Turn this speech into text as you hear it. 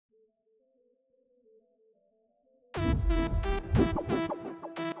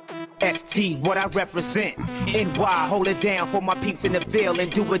ST, what I represent. NY, hold it down for my peeps in the field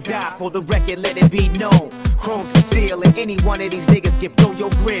and do or die for the record, let it be known. Chrome's the seal, and any one of these niggas can blow your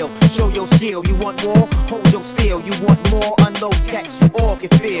grill. Show your skill, you want more? Hold your steel. You want more? Unload text, you all can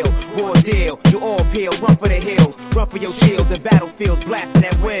feel. Raw deal, you all peel. Run for the hills, run for your shields and battlefields, blasting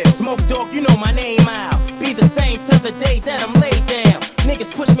that wheel. Smoke dog, you know my name out. Be the same till the day that I'm laid down.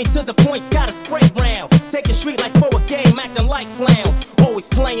 Niggas push me to the points, gotta spray round. Take a street like for a game, acting like clowns. Always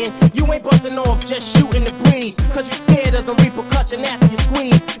playing, you ain't busting off, just shooting the breeze. Cause you scared of the repercussion after you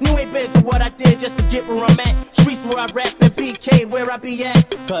squeeze. You ain't been through what I did just to get where I'm at. Streets where I rap and BK where I be at.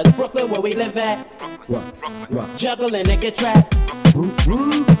 Cause Brooklyn where we live at. Juggling and get trapped.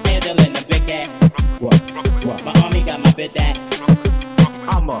 Handling the big act. My army got my bid that.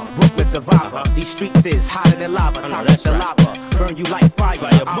 I'm a Brooklyn survivor. These streets is hotter than lava. Toxic the lava, burn you like fire.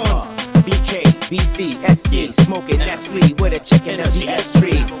 I'm a BK, BC, ST, smoking Nestle with a chicken of GS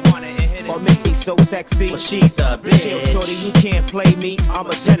tree. Or Missy so sexy, well, she's a bitch. Chill, shorty, you can't play me. I'm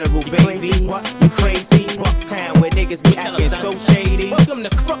a general, baby. What? You crazy? Bucktown where niggas be acting so shady. Welcome to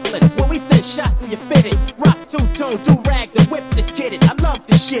Crooklyn, where we send shots through your fitteds. Rock two-tone, do-rags, and whip this kidded. I love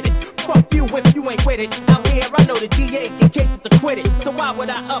this shit. Fuck you if you ain't with it. Out here, I know the DA in cases acquitted. So why would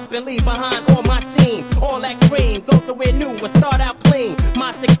I up and leave behind all my team? All that cream, go through it new and start out clean.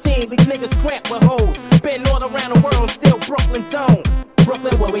 My 16, these niggas cramp with hoes. Been all around the world, still Brooklyn zone.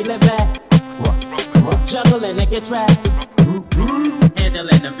 Brooklyn where we live at. Juggling and get trapped.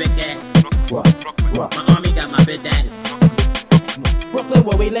 Handling the big act. My army got my bid that. Brooklyn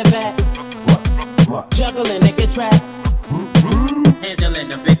where we live at. Juggling and get trapped. Handling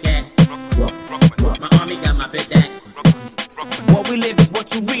the big act. My army got my bid that. What we live is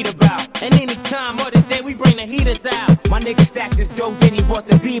what you read about. And any time of the day we bring the heaters out. My nigga stacked this dope, then he brought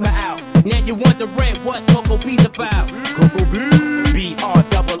the beamer out. Now you wondering what Coco B's about. Coco B, BROOKLYN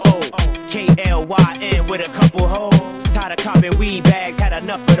with a couple hoes. Tired of copping weed bags, had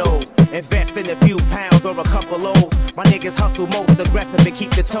enough of those. Invest in a few pounds or a couple loaves. My niggas hustle most aggressive and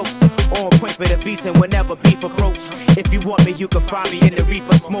keep the toast on point for the beast and whenever beef approach. If you want me, you can find me in the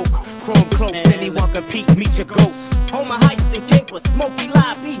reefer smoke. Chrome close, anyone compete, meet your ghost. On my heist and capers, Smokey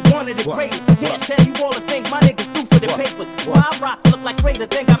Live, be one of the greatest. Can't tell you all the things my niggas do for the papers. Wild rocks look like raiders,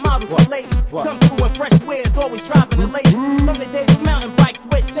 ain't got models for ladies. Come through in fresh wears, always driving the latest. From the days of mountain bikes,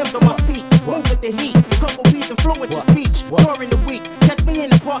 with Timbs on my feet. Move with the heat, couple beats influence your speech. During the week, catch me in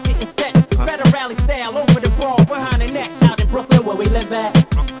the park getting sets. Better rally style over the ball, behind the neck. Out in Brooklyn where we live at.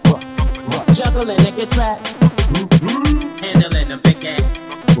 Juggling and get trapped. Handling the big act.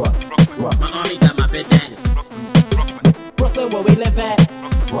 My army got my bid that. Brooklyn where we live at.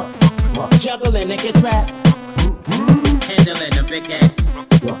 Juggling and get trapped. Handling the big act.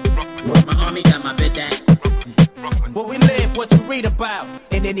 My army got my bid that. Where we live, what you read about.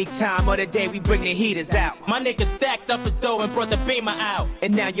 And any time of the day we bring the heaters out. My niggas stacked up the dough and brought the beamer out.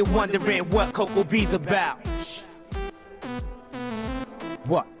 And now you're wondering what Coco B's about.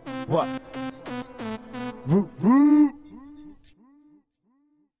 What? Root, root.